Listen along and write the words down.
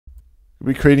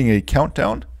We'll be creating a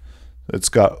countdown. It's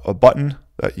got a button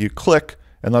that you click,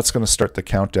 and that's going to start the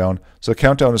countdown. So the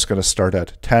countdown is going to start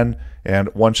at 10, and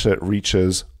once it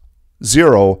reaches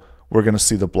 0, we're going to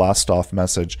see the blast off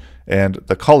message, and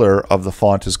the color of the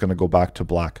font is going to go back to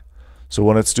black. So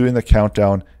when it's doing the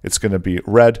countdown, it's going to be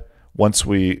red. Once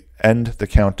we end the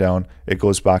countdown, it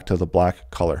goes back to the black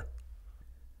color.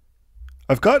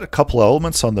 I've got a couple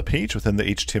elements on the page within the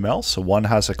HTML. So one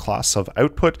has a class of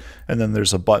output, and then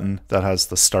there's a button that has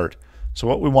the start. So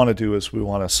what we want to do is we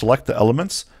want to select the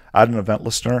elements, add an event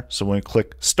listener. So when we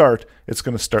click start, it's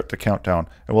going to start the countdown,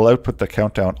 and we'll output the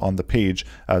countdown on the page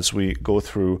as we go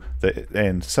through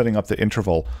and setting up the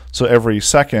interval. So every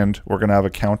second we're going to have a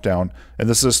countdown, and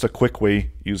this is just a quick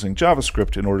way using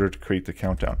JavaScript in order to create the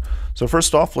countdown. So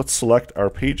first off, let's select our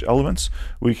page elements.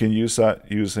 We can use that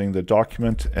using the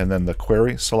document and then the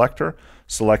query selector,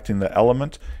 selecting the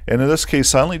element. And in this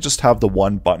case, I only just have the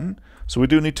one button. So we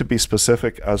do need to be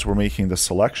specific as we're making the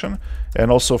selection.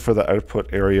 And also for the output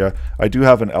area, I do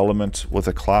have an element with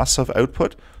a class of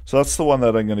output. So that's the one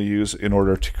that I'm going to use in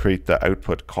order to create the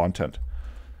output content.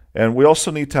 And we also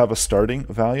need to have a starting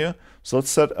value. So let's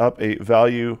set up a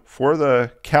value for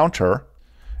the counter.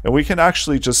 And we can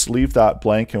actually just leave that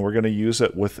blank, and we're going to use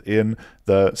it within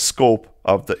the scope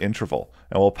of the interval.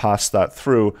 And we'll pass that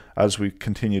through as we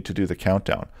continue to do the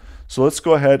countdown. So let's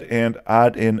go ahead and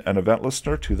add in an event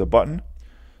listener to the button.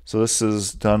 So this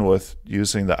is done with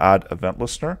using the add event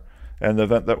listener. And the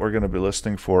event that we're going to be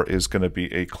listening for is going to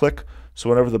be a click. So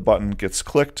whenever the button gets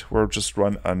clicked, we'll just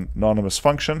run an anonymous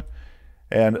function.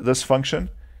 And this function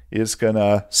is going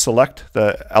to select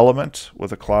the element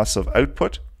with a class of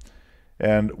output.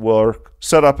 And we're going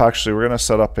to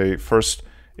set up first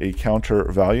a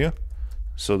counter value.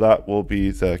 So that will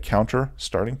be the counter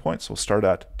starting point. So we'll start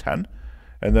at 10.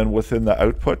 And then within the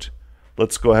output,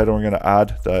 let's go ahead and we're going to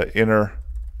add the inner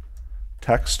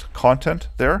text content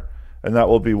there. And that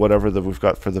will be whatever that we've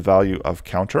got for the value of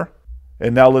counter.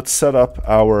 And now let's set up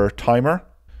our timer.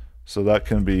 So that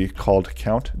can be called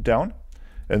countdown.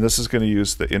 And this is going to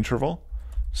use the interval.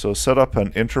 So set up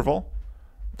an interval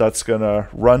that's going to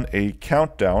run a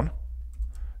countdown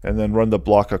and then run the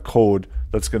block of code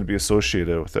that's going to be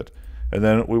associated with it. And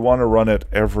then we want to run it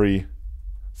every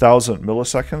 1,000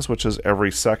 milliseconds, which is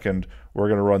every second we're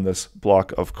going to run this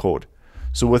block of code.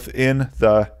 So within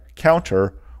the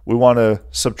counter, we want to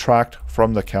subtract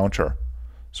from the counter.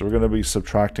 So we're going to be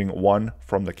subtracting 1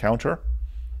 from the counter.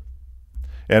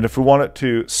 And if we want it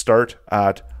to start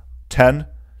at 10,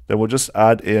 then we'll just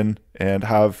add in and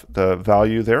have the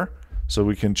value there. So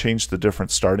we can change the different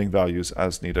starting values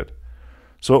as needed.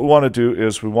 So what we want to do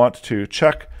is we want to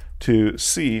check to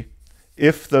see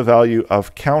if the value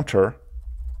of counter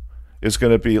is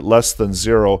going to be less than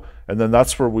 0, and then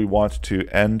that's where we want to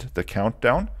end the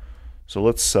countdown. So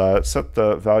let's set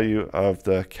the value of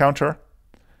the counter,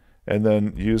 and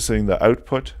then using the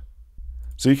output.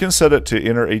 So you can set it to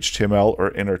inner HTML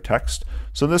or inner text.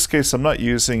 So in this case, I'm not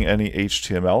using any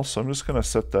HTML, so I'm just going to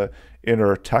set the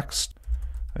inner text,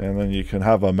 and then you can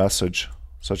have a message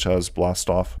such as blast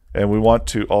off. And we want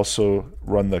to also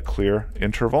run the clear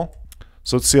interval.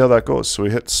 So let's see how that goes. So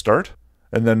we hit start.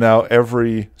 And then now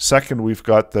every second we've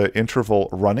got the interval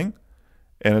running,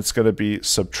 and it's going to be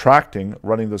subtracting,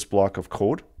 running this block of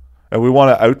code. And we want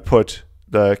to output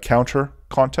the counter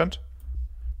content.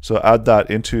 So add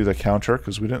that into the counter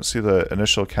because we didn't see the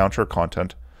initial counter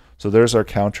content. So there's our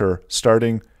counter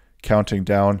starting, counting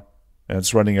down, and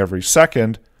it's running every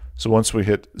second. So once we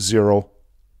hit 0,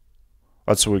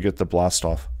 that's where we get the blast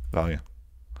off value.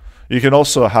 You can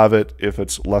also have it if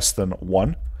it's less than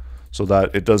 1. So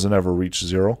that it doesn't ever reach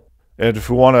 0. And if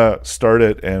we want to start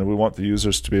it and we want the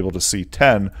users to be able to see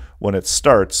 10 when it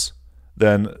starts,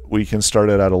 then we can start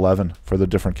it at 11 for the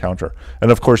different counter.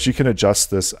 And of course, you can adjust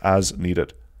this as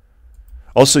needed.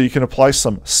 Also, you can apply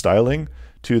some styling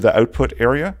to the output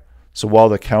area. So while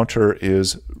the counter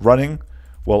is running,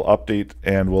 we'll update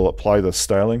and we'll apply the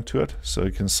styling to it. So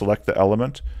you can select the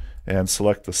element and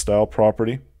select the style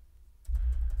property.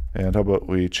 And how about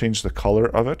we change the color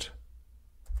of it?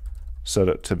 Set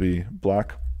it to be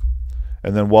black.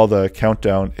 And then while the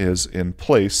countdown is in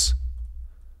place,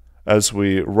 as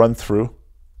we run through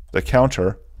the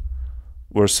counter,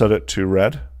 we'll set it to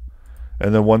red.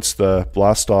 And then once the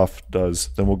blast off does,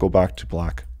 then we'll go back to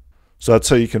black. So that's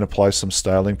how you can apply some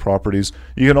styling properties.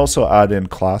 You can also add in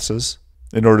classes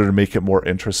in order to make it more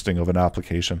interesting of an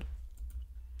application.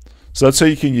 So that's how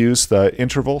you can use the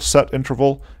interval, set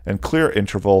interval, and clear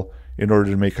interval in order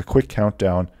to make a quick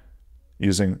countdown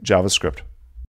using JavaScript.